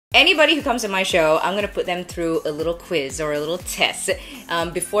Anybody who comes to my show, I'm going to put them through a little quiz or a little test.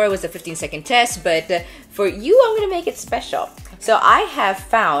 Before it was a 15-second test, but for you, I'm going to make it special. So I have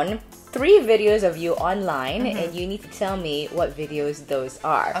found 3 videos of you online, and you need to tell me what videos those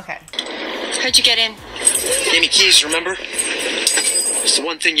are. Okay. How'd you get in? Gave me keys, remember? It's the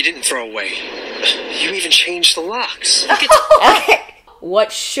one thing you didn't throw away. You even changed the locks. Okay.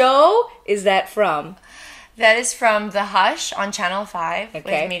 What show is that from? That is from The Hush on Channel 5 with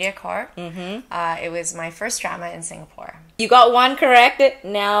Okay. MediaCorp. It was my first drama in Singapore. You got one correct.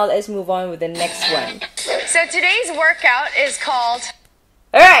 Now let's move on with the next one. So today's workout is called...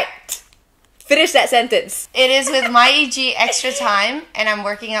 All right. Finish that sentence. It is with My EG Extra Time, and I'm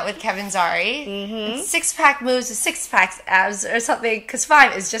working out with Kevin Zari. Six-pack moves with six-pack abs or something, because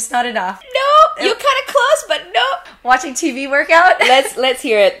 5 is just not enough. No, you're kind of close, but no. Watching TV workout? Let's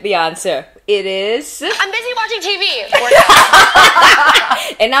hear it. The answer. It is. I'm busy watching TV.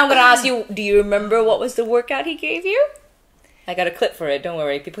 Workout. And now I'm gonna ask you. Do you remember what was the workout he gave you? I got a clip for it. Don't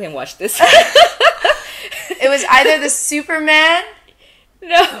worry, people can watch this. It was either the Superman.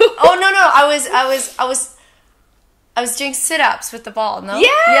 No. Oh no! I was doing sit-ups with the ball. No. Yeah.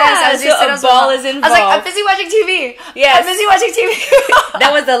 Yes, I was doing So sit-ups a ball with is the ball. involved. I was like, I'm busy watching TV. Yes. I'm busy watching TV.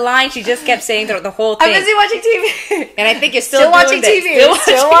 That was the line she just kept saying throughout the whole thing. I'm busy watching TV. And I think you're still watching doing TV. that.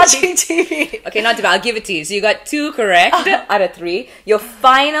 Still watching TV. Okay, not too bad. I'll give it to you. So you got 2 correct out of 3. Your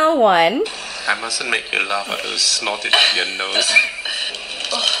final one. I mustn't make you laugh at those snorted up your nose.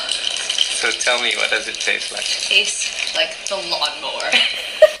 So tell me, what does it taste like? Tastes like the lawnmower.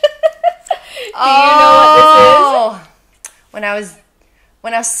 Do you know what this is?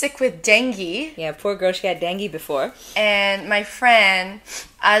 When I was sick with dengue, Yeah, poor girl. She had dengue before. and my friend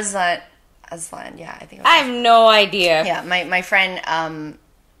Aslan, yeah, I think. It was I have no idea. Yeah, my friend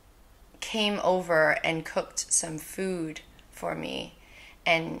came over and cooked some food for me,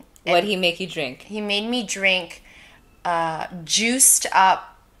 and What'd he make you drink? he made me drink juiced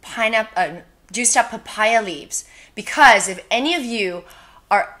up papaya leaves, because if any of you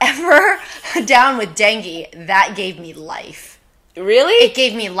are ever down with dengue, that gave me life. Really? It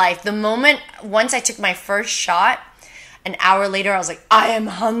gave me life. The moment, once I took my first shot, an hour later, I was like, I am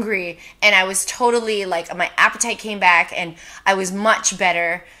hungry. And I was totally like, my appetite came back and I was much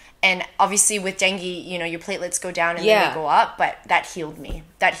better. And obviously with dengue, you know, your platelets go down and then they go up, but that healed me.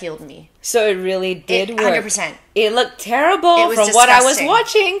 So it really did work. 100%. It looked terrible It was from what I was disgusting.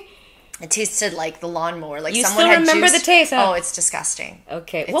 watching. It tasted like the lawnmower. Like You someone still had remember juiced. the taste, huh? Oh, it's disgusting.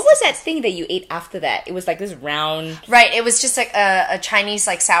 Okay. It's What was that thing that you ate after that? It was like this round... Right, it was just like a Chinese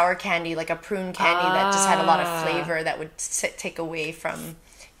like sour candy, like a prune candy that just had a lot of flavor that would take away from,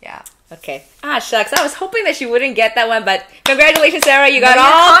 yeah. Okay. Ah, shucks. I was hoping that she wouldn't get that one, but congratulations, Sarah. You got Know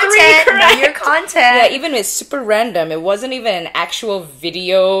your all content, 3 correct. know your content. Yeah, even it's super random. It wasn't even an actual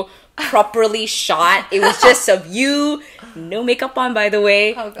video properly shot. It was just of you, no makeup on, by the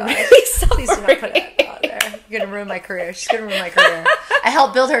way. Oh, God. Really sorry. Please do not put it out there. You're going to ruin my career. She's going to ruin my career. I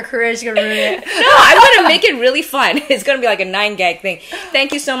helped build her career. She's going to ruin it. No, I'm going to make it really fun. It's going to be like a 9-gag thing.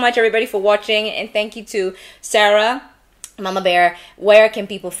 Thank you so much, everybody, for watching. And thank you to Sarah, Mama Bear. Where can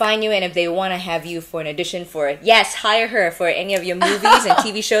people find you? And if they want to have you for an audition for, yes, hire her for any of your movies and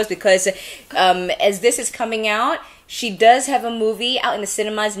TV shows, because as this is coming out, she does have a movie out in the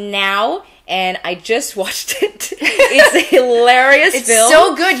cinemas now, and I just watched it. It's a hilarious It's film.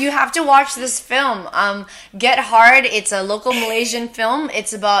 so good. You have to watch this film. Get Hard. It's a local Malaysian film.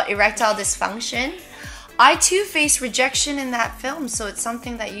 It's about erectile dysfunction. I too faced rejection in that film, so it's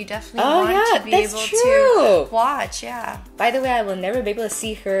something that you definitely want to be able to watch. Yeah. By the way, I will never be able to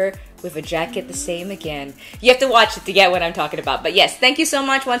see her with a jacket the same again. You have to watch it to get what I'm talking about. But yes, thank you so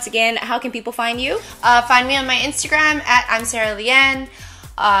much once again. How can people find you? Find me on my Instagram at I'm Sarah Lian.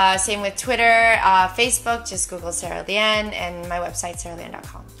 Same with Twitter, Facebook. Just Google Sarah Lian, and my website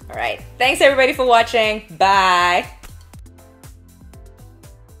sarahlian.com. All right. Thanks everybody for watching. Bye.